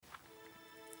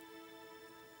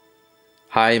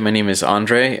Hi, my name is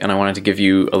Andre, and I wanted to give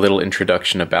you a little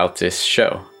introduction about this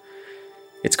show.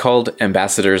 It's called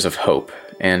Ambassadors of Hope,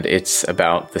 and it's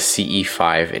about the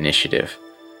CE5 initiative.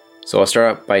 So I'll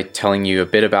start out by telling you a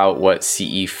bit about what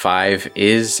CE5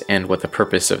 is and what the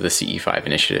purpose of the CE5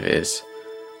 initiative is.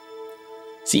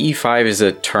 CE5 is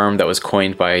a term that was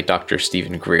coined by Dr.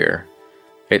 Stephen Greer.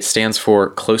 It stands for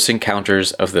Close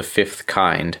Encounters of the Fifth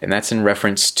Kind, and that's in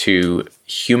reference to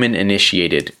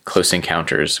human-initiated close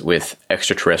encounters with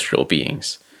extraterrestrial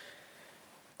beings.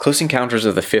 Close encounters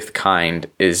of the fifth kind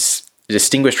is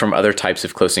distinguished from other types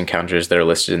of close encounters that are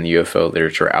listed in the UFO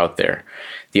literature out there.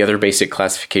 The other basic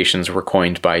classifications were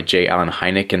coined by J. Allen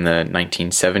Hynek in the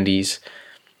 1970s.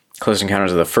 Close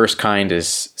encounters of the first kind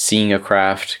is seeing a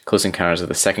craft. Close encounters of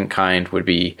the second kind would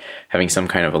be having some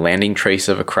kind of a landing trace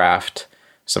of a craft,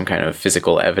 some kind of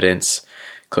physical evidence.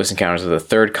 Close encounters of the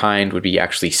third kind would be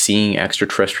actually seeing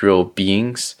extraterrestrial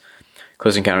beings.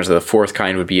 Close encounters of the fourth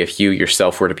kind would be if you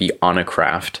yourself were to be on a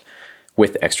craft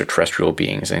with extraterrestrial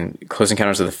beings. And close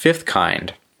encounters of the fifth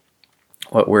kind,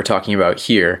 what we're talking about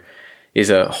here, is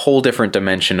a whole different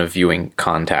dimension of viewing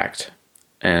contact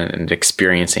and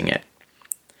experiencing it.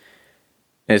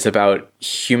 It's about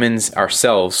humans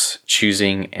ourselves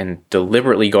choosing and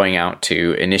deliberately going out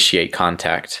to initiate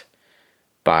contact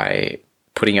by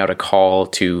putting out a call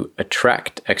to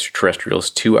attract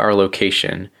extraterrestrials to our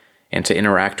location and to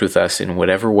interact with us in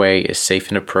whatever way is safe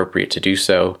and appropriate to do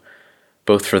so,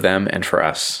 both for them and for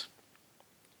us.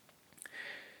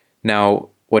 Now,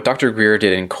 what Dr. Greer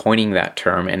did in coining that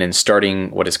term and in starting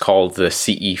what is called the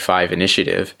CE5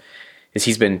 initiative is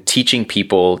he's been teaching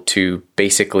people to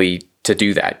basically to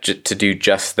do that, to do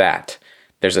just that.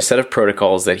 There's a set of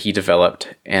protocols that he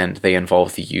developed, and they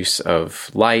involve the use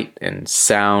of light and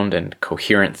sound and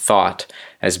coherent thought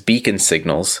as beacon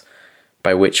signals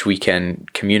by which we can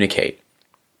communicate.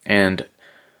 And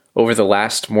over the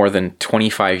last more than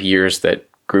 25 years that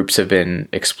groups have been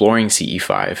exploring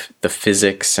CE5, the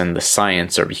physics and the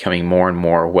science are becoming more and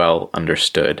more well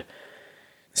understood.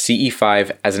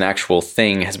 CE5 as an actual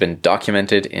thing has been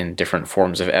documented in different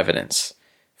forms of evidence: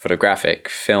 photographic,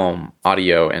 film,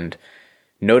 audio, and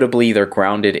notably, they're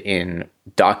grounded in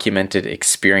documented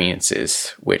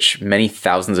experiences, which many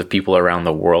thousands of people around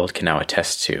the world can now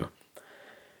attest to.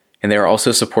 And they are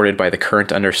also supported by the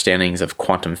current understandings of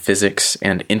quantum physics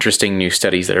and interesting new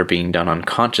studies that are being done on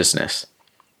consciousness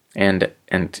and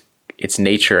its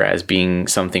nature as being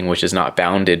something which is not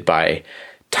bounded by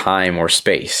time or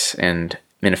space. And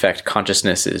in effect,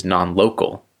 consciousness is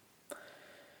non-local.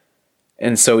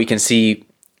 And so we can see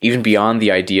even beyond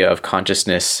the idea of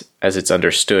consciousness as it's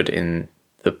understood in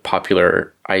the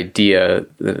popular idea,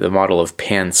 the model of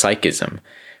panpsychism,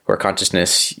 where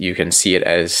consciousness, you can see it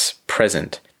as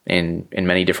present in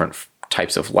many different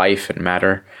types of life and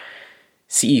matter.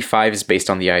 CE5 is based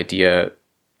on the idea,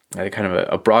 kind of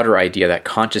a broader idea, that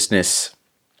consciousness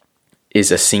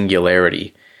is a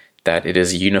singularity, that it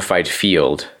is a unified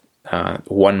field,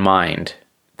 one mind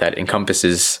that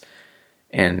encompasses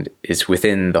and is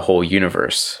within the whole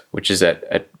universe, which is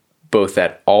at both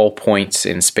at all points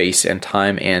in space and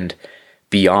time and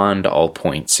beyond all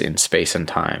points in space and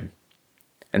time.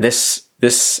 And this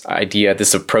idea,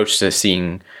 this approach to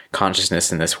seeing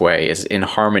consciousness in this way is in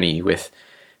harmony with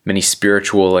many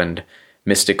spiritual and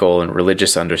mystical and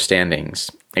religious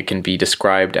understandings. It can be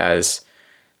described as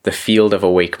the field of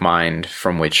awake mind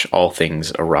from which all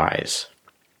things arise.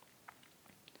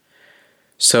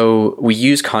 So we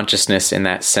use consciousness in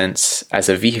that sense as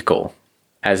a vehicle,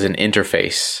 as an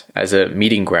interface, as a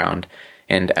meeting ground,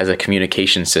 and as a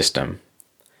communication system.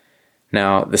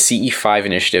 Now, the CE5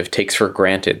 initiative takes for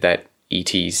granted that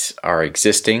ETs are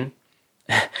existing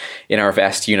in our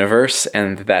vast universe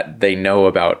and that they know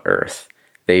about Earth.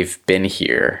 They've been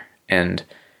here, and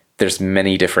there's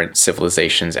many different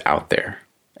civilizations out there.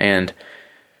 And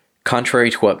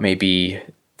contrary to what may be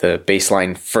the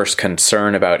baseline first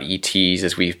concern about ETs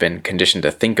as we've been conditioned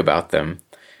to think about them,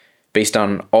 based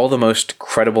on all the most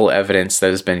credible evidence that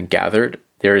has been gathered,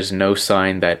 there is no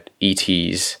sign that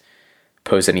ETs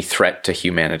pose any threat to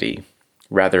humanity.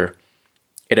 Rather,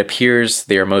 it appears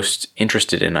they are most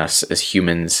interested in us as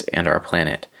humans and our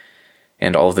planet,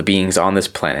 and all of the beings on this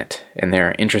planet, and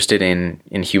they're interested in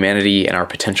humanity and our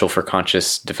potential for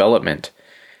conscious development,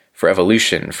 for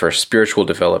evolution, for spiritual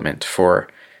development, for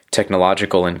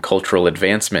technological and cultural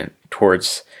advancement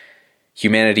towards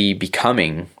humanity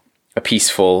becoming a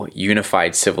peaceful,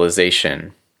 unified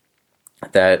civilization,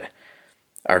 that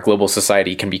our global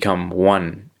society can become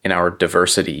one in our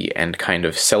diversity and kind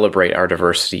of celebrate our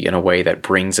diversity in a way that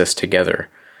brings us together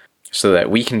so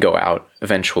that we can go out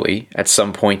eventually at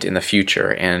some point in the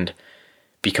future and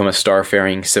become a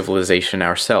star-faring civilization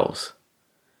ourselves.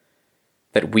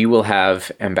 That we will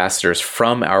have ambassadors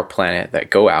from our planet that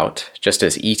go out, just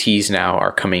as ETs now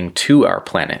are coming to our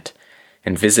planet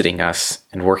and visiting us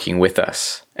and working with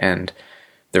us, and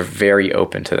they're very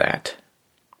open to that.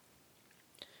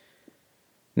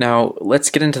 Now, let's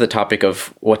get into the topic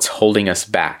of what's holding us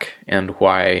back and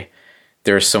why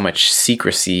there's so much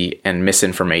secrecy and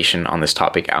misinformation on this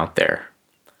topic out there.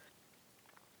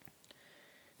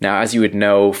 Now, as you would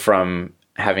know from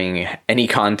having any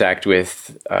contact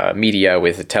with media,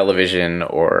 with television,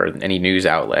 or any news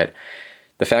outlet,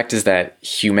 the fact is that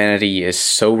humanity is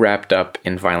so wrapped up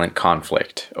in violent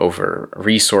conflict over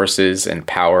resources and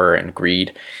power and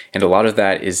greed, and a lot of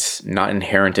that is not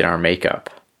inherent in our makeup.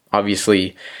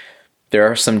 Obviously, there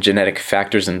are some genetic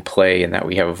factors in play in that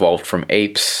we have evolved from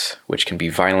apes, which can be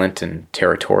violent and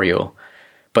territorial,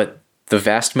 but the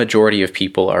vast majority of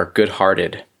people are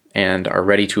good-hearted and are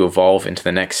ready to evolve into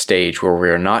the next stage where we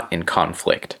are not in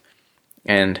conflict.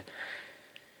 And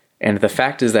the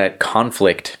fact is that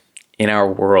conflict in our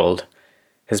world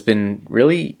has been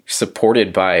really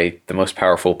supported by the most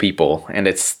powerful people, and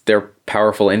it's their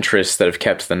powerful interests that have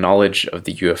kept the knowledge of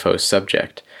the UFO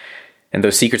subject. And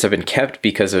those secrets have been kept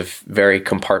because of very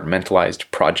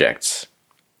compartmentalized projects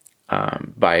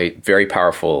by very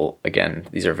powerful, again,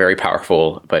 these are very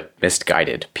powerful but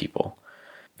misguided people.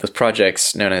 Those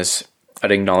projects, known as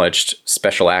unacknowledged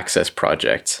special access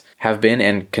projects, have been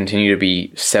and continue to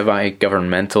be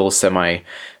semi-governmental,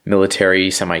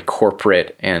 semi-military,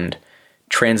 semi-corporate, and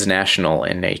transnational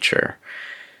in nature.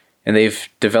 And they've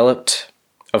developed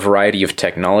a variety of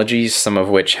technologies, some of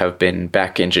which have been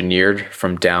back-engineered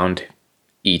from downed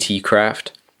ET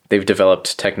craft. They've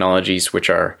developed technologies which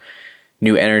are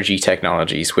new energy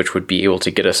technologies, which would be able to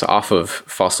get us off of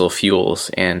fossil fuels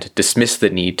and dismiss the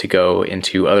need to go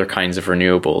into other kinds of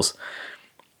renewables,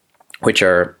 which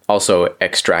are also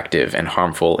extractive and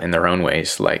harmful in their own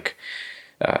ways, like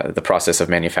the process of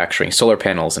manufacturing solar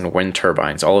panels and wind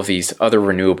turbines, all of these other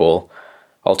renewable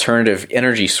alternative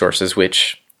energy sources,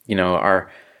 which,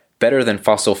 are better than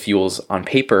fossil fuels on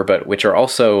paper, but which are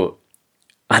also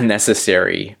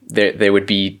unnecessary. They would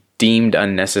be deemed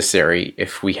unnecessary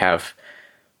if we have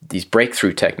these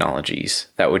breakthrough technologies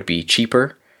that would be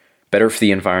cheaper, better for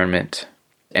the environment,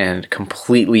 and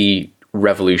completely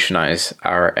revolutionize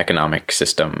our economic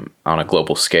system on a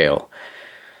global scale.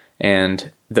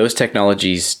 And those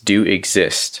technologies do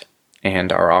exist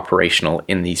and are operational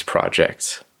in these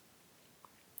projects.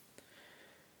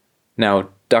 Now,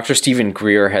 Dr. Steven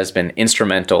Greer has been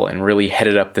instrumental and really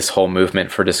headed up this whole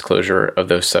movement for disclosure of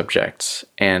those subjects.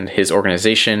 And his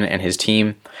organization and his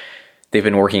team, they've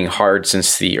been working hard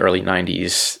since the early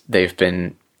 90s. They've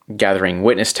been gathering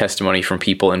witness testimony from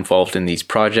people involved in these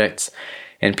projects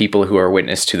and people who are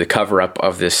witness to the cover-up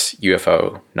of this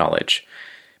UFO knowledge.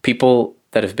 People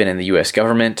that have been in the US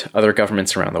government, other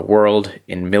governments around the world,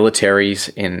 in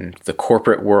militaries, in the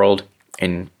corporate world,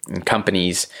 in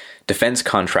companies, defense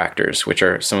contractors, which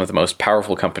are some of the most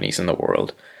powerful companies in the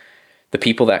world, the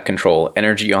people that control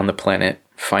energy on the planet,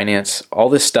 finance, all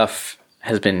this stuff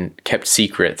has been kept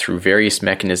secret through various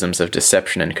mechanisms of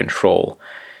deception and control,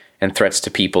 and threats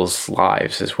to people's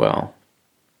lives as well.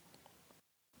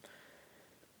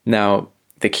 Now,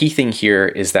 the key thing here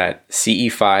is that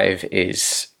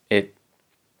CE5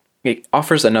 it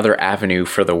offers another avenue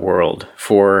for the world,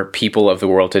 for people of the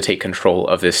world to take control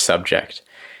of this subject,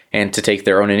 and to take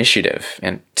their own initiative,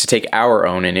 and to take our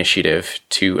own initiative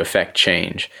to effect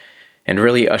change, and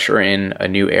really usher in a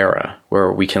new era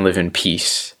where we can live in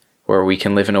peace, where we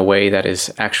can live in a way that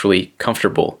is actually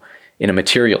comfortable in a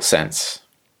material sense,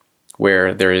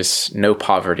 where there is no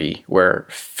poverty, where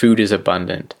food is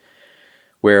abundant,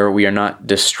 where we are not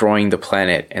destroying the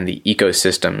planet and the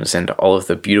ecosystems and all of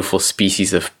the beautiful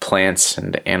species of plants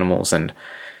and animals and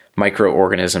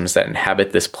microorganisms that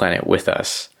inhabit this planet with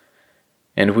us.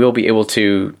 And we'll be able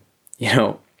to,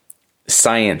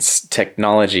 science,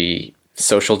 technology,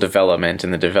 social development,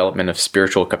 and the development of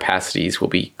spiritual capacities will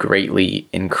be greatly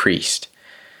increased.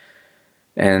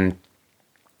 And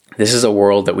this is a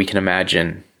world that we can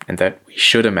imagine, and that we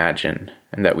should imagine,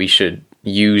 and that we should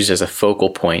use as a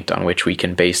focal point on which we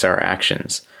can base our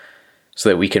actions, so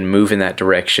that we can move in that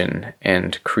direction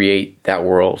and create that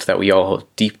world that we all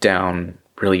deep down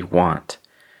really want,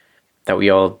 that we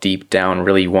all deep down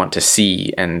really want to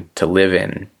see and to live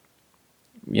in.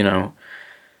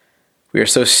 We are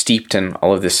so steeped in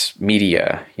all of this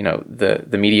media.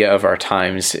 The media of our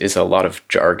times is a lot of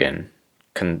jargon,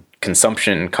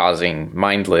 consumption causing,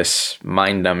 mindless,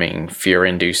 mind-numbing,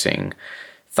 fear-inducing,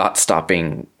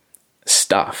 thought-stopping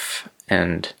stuff.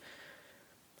 And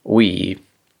we,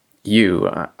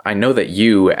 I know that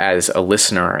you, as a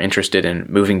listener, are interested in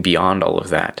moving beyond all of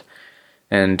that.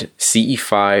 And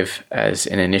CE5 as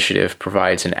an initiative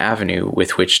provides an avenue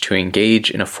with which to engage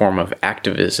in a form of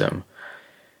activism,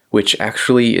 which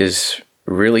actually is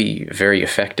really very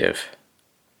effective.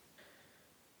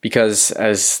 Because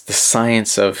as the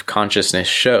science of consciousness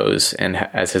shows, and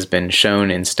as has been shown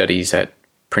in studies at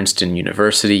Princeton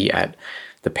University, at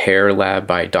the PEAR lab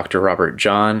by Dr. Robert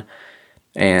John,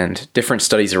 and different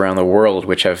studies around the world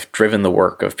which have driven the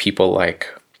work of people like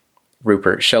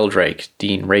Rupert Sheldrake,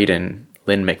 Dean Radin,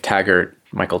 Lynn McTaggart,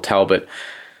 Michael Talbot,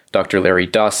 Dr. Larry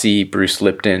Dossey, Bruce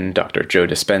Lipton, Dr. Joe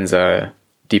Dispenza,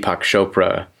 Deepak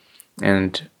Chopra,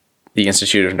 and the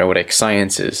Institute of Noetic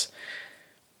Sciences.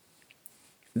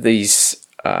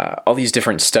 All these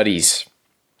different studies,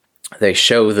 they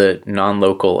show the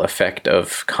non-local effect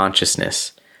of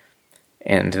consciousness,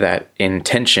 and that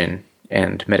intention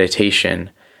and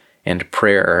meditation and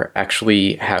prayer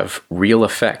actually have real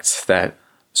effects that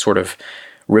sort of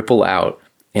ripple out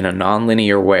in a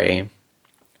non-linear way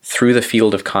through the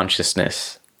field of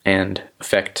consciousness and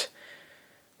affect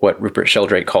what Rupert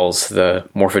Sheldrake calls the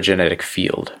morphogenetic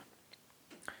field.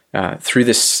 It's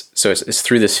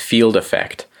through this field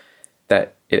effect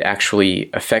that it actually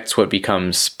affects what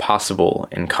becomes possible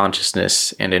in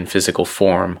consciousness and in physical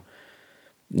form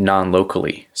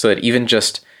non-locally. So that even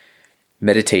just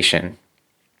meditation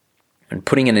and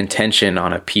putting an intention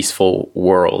on a peaceful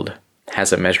world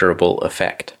has a measurable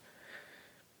effect.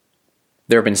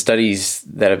 There have been studies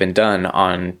that have been done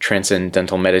on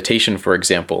transcendental meditation, for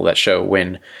example, that show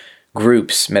when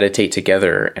groups meditate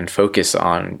together and focus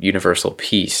on universal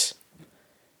peace,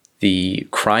 the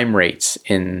crime rates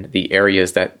in the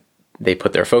areas that they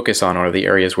put their focus on, or the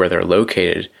areas where they're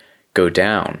located, go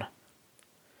down.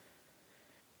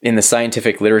 In the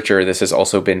scientific literature, this has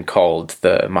also been called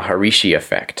the Maharishi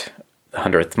effect, the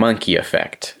 100th monkey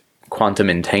effect, quantum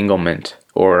entanglement,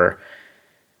 or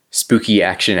spooky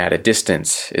action at a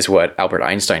distance is what Albert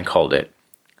Einstein called it.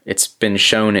 It's been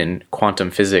shown in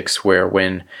quantum physics where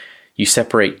when you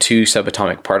separate two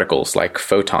subatomic particles like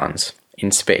photons in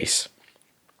space,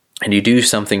 and you do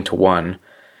something to one,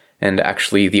 and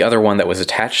actually the other one that was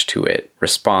attached to it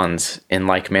responds in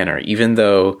like manner, even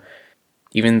though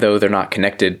they're not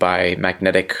connected by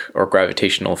magnetic or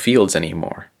gravitational fields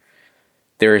anymore.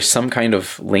 There is some kind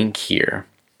of link here,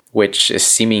 which is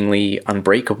seemingly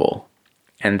unbreakable.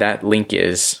 And that link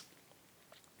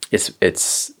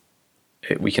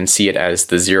we can see it as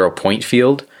the 0 point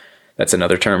field. That's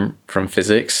another term from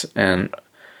physics. And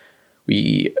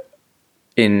in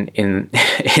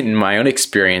my own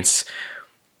experience,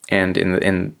 and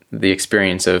in the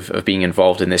experience of being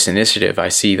involved in this initiative, I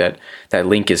see that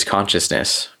link is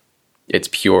consciousness. It's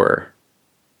pure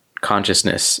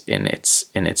consciousness in its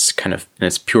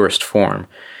purest form.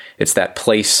 It's that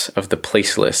place of the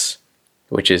placeless,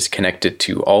 which is connected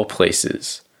to all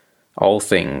places, all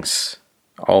things,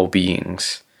 all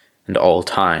beings, and all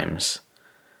times.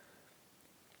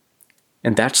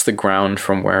 And that's the ground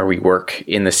from where we work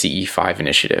in the CE5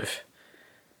 initiative.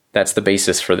 That's the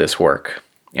basis for this work.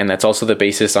 And that's also the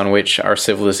basis on which our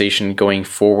civilization going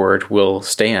forward will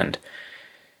stand.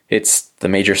 It's the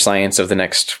major science of the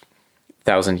next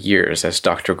 1,000 years, as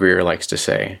Dr. Greer likes to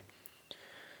say.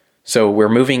 So we're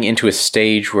moving into a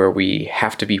stage where we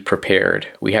have to be prepared.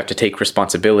 We have to take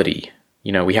responsibility.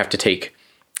 We have to take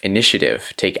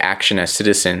initiative, take action as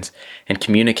citizens, and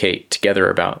communicate together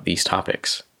about these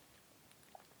topics.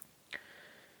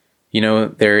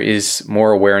 There is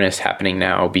more awareness happening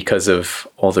now because of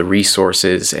all the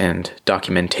resources and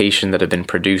documentation that have been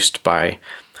produced by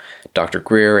Dr.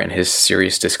 Greer and his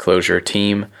Serious Disclosure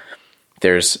team.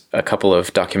 There's a couple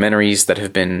of documentaries that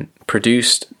have been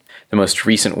produced. The most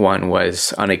recent one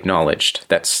was Unacknowledged.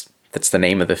 That's the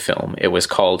name of the film. It was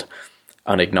called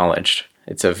Unacknowledged.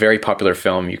 It's a very popular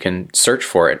film. You can search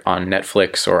for it on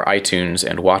Netflix or iTunes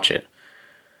and watch it.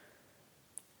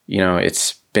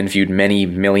 It's been viewed many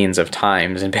millions of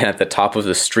times and been at the top of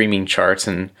the streaming charts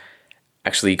and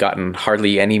actually gotten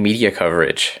hardly any media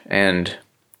coverage. And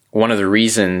one of the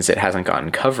reasons it hasn't gotten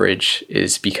coverage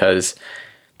is because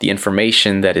the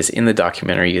information that is in the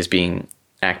documentary is being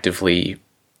actively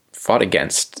fought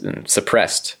against and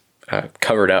suppressed,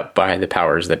 covered up by the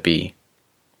powers that be.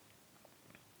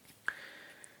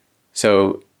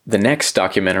 So the next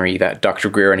documentary that Dr.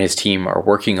 Greer and his team are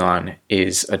working on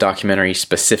is a documentary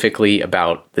specifically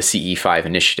about the CE5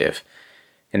 initiative.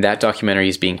 And that documentary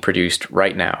is being produced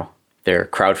right now. They're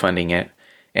crowdfunding it,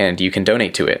 and you can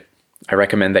donate to it. I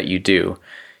recommend that you do.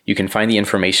 You can find the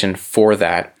information for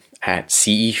that at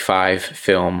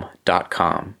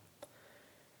ce5film.com.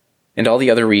 And all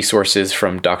the other resources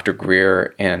from Dr.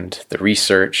 Greer and the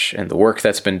research and the work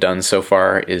that's been done so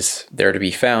far is there to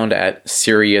be found at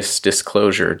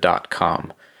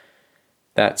SiriusDisclosure.com.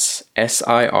 That's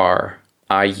SIRIUS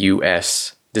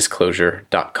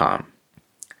disclosure.com.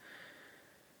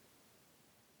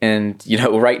 And,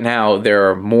 right now there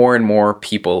are more and more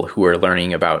people who are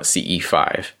learning about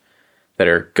CE5 that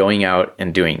are going out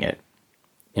and doing it.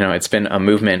 It's been a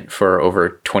movement for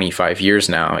over 25 years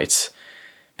now. It's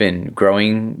been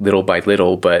growing little by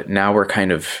little, but now we're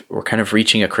kind of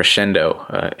reaching a crescendo,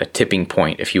 a tipping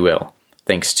point, if you will,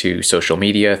 thanks to social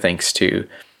media, thanks to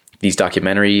these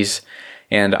documentaries.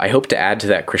 And I hope to add to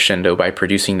that crescendo by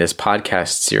producing this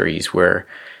podcast series where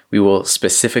we will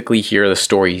specifically hear the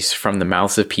stories from the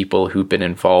mouths of people who've been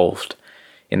involved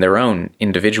in their own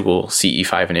individual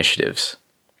CE5 initiatives,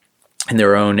 in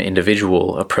their own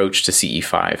individual approach to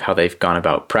CE5, how they've gone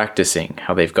about practicing,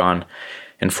 how they've gone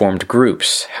and formed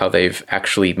groups, how they've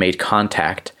actually made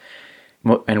contact,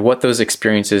 and what those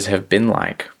experiences have been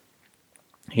like.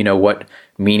 What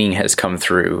meaning has come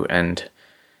through, and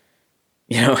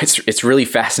it's really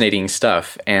fascinating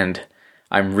stuff, and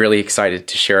I'm really excited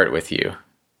to share it with you.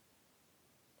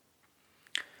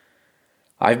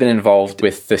 I've been involved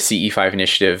with the CE5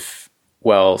 initiative,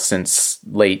 since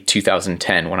late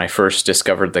 2010, when I first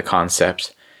discovered the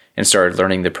concept and started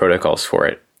learning the protocols for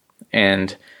it.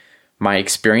 And my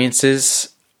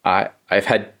experiences, I've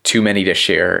had too many to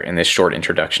share in this short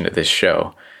introduction to this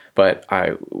show, but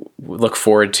I look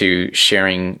forward to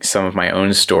sharing some of my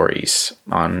own stories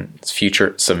on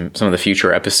some of the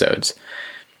future episodes.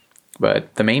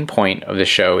 But the main point of the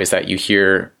show is that you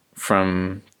hear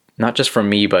from, not just from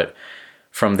me, but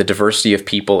from the diversity of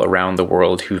people around the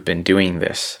world who've been doing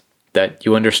this, that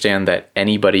you understand that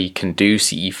anybody can do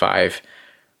CE5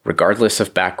 regardless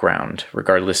of background,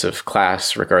 regardless of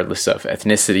class, regardless of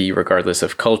ethnicity, regardless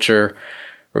of culture,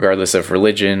 regardless of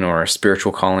religion or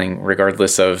spiritual calling,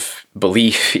 regardless of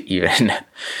belief even.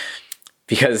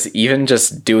 Because even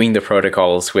just doing the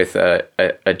protocols with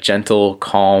a gentle,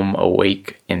 calm,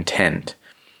 awake intent,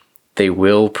 they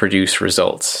will produce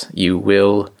results. You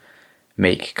will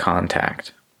make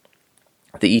contact.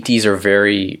 The ETs are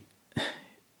very,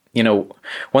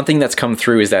 one thing that's come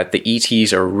through is that the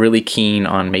ETs are really keen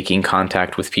on making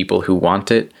contact with people who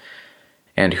want it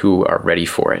and who are ready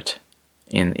for it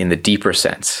in the deeper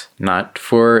sense, not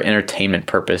for entertainment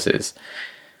purposes.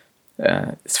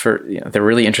 It's for, they're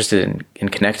really interested in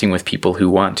connecting with people who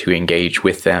want to engage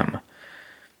with them.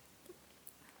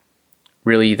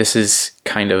 Really, this is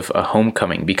kind of a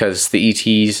homecoming because the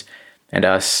ETs and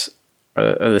us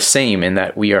are the same in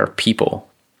that we are people.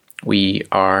 We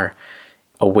are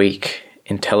awake,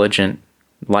 intelligent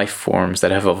life forms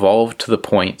that have evolved to the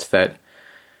point that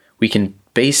we can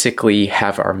basically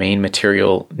have our main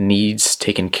material needs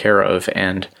taken care of.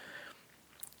 And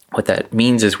what that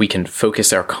means is we can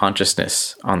focus our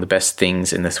consciousness on the best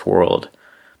things in this world,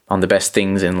 on the best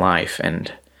things in life,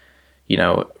 and,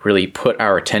 really put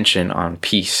our attention on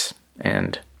peace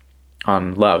and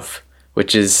on love,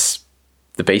 which is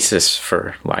the basis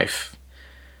for life.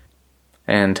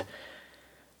 And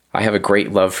I have a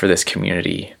great love for this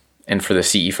community and for the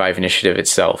CE5 initiative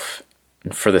itself,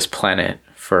 and for this planet,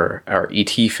 for our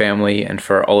ET family, and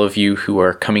for all of you who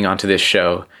are coming onto this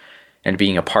show and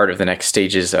being a part of the next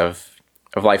stages of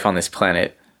life on this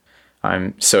planet.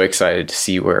 I'm so excited to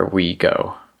see where we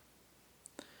go.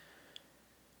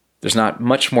 There's not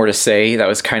much more to say. That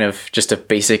was kind of just a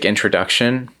basic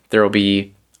introduction. There will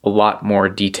be a lot more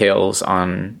details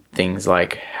on things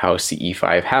like how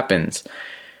CE5 happens.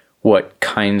 What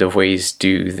kind of ways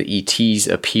do the ETs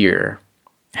appear?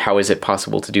 How is it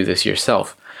possible to do this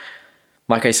yourself?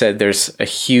 Like I said, there's a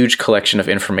huge collection of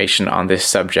information on this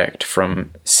subject from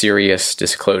Sirius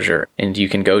Disclosure, and you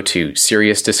can go to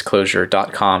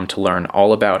SiriusDisclosure.com to learn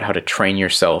all about how to train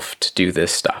yourself to do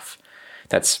this stuff.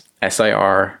 That's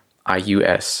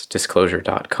SIRIUS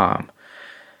Disclosure.com.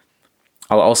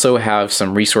 I'll also have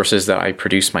some resources that I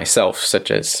produce myself, such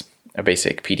as a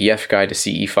basic PDF guide to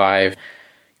CE5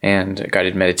 and a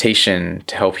guided meditation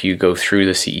to help you go through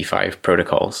the CE5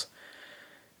 protocols.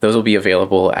 Those will be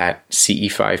available at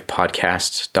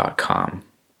ce5podcast.com.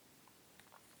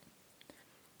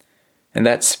 And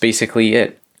that's basically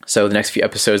it. So the next few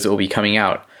episodes that will be coming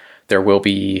out, there will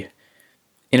be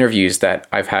interviews that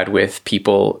I've had with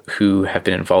people who have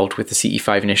been involved with the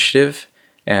CE5 initiative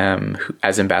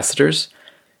as ambassadors.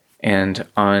 And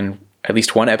on at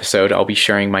least one episode, I'll be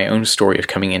sharing my own story of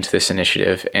coming into this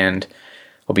initiative, and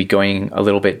I'll be going a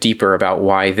little bit deeper about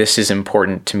why this is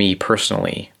important to me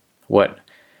personally, what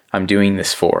I'm doing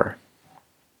this for.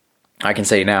 I can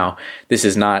say now, this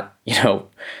is not,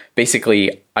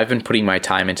 basically I've been putting my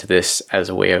time into this as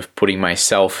a way of putting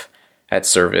myself at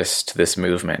service to this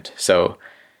movement. So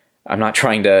I'm not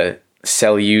trying to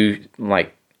sell you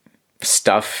like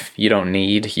stuff you don't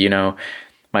need,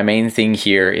 My main thing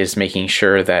here is making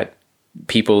sure that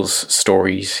people's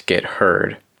stories get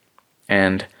heard.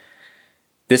 And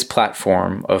this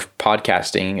platform of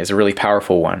podcasting is a really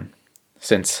powerful one,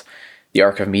 since the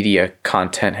Arc of Media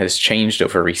content has changed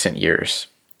over recent years.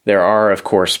 There are, of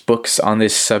course, books on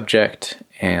this subject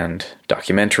and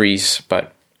documentaries,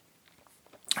 but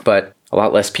a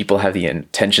lot less people have the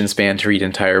attention span to read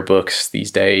entire books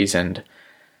these days, and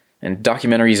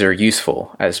documentaries are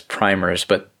useful as primers,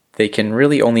 but they can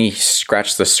really only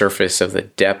scratch the surface of the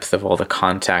depth of all the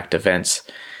contact events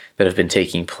that have been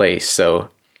taking place. So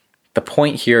the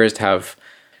point here is to have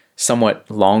somewhat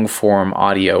long-form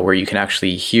audio where you can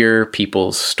actually hear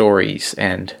people's stories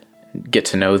and get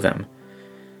to know them.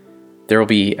 There will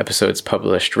be episodes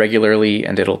published regularly,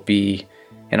 and it'll be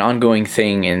an ongoing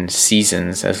thing in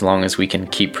seasons as long as we can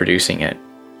keep producing it.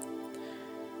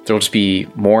 There'll just be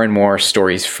more and more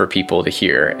stories for people to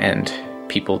hear and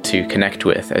people to connect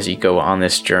with as you go on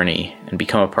this journey and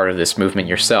become a part of this movement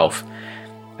yourself,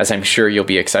 as I'm sure you'll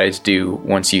be excited to do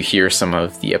once you hear some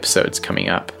of the episodes coming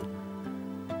up.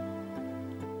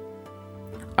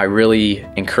 I really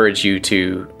encourage you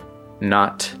to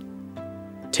not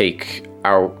take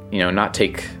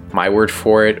my word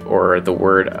for it or the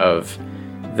word of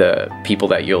the people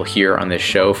that you'll hear on this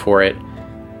show for it.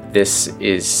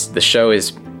 The show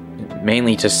is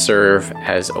mainly to serve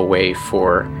as a way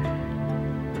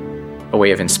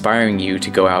of inspiring you to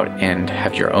go out and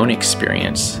have your own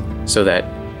experience, so that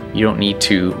you don't need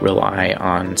to rely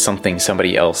on something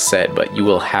somebody else said, but you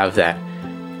will have that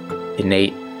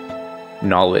innate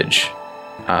knowledge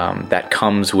that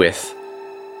comes with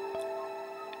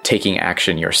taking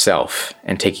action yourself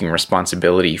and taking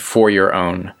responsibility for your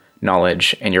own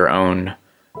knowledge and your own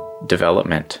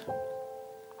development.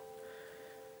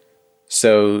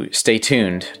 So stay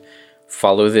tuned.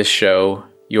 Follow this show.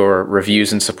 Your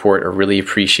reviews and support are really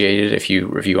appreciated if you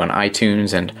review on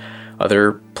iTunes and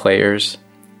other players.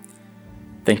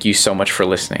 Thank you so much for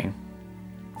listening.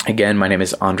 Again, my name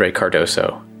is Andre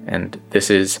Cardoso, and this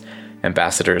is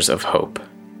Ambassadors of Hope.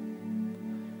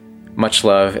 Much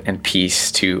love and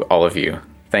peace to all of you.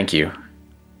 Thank you.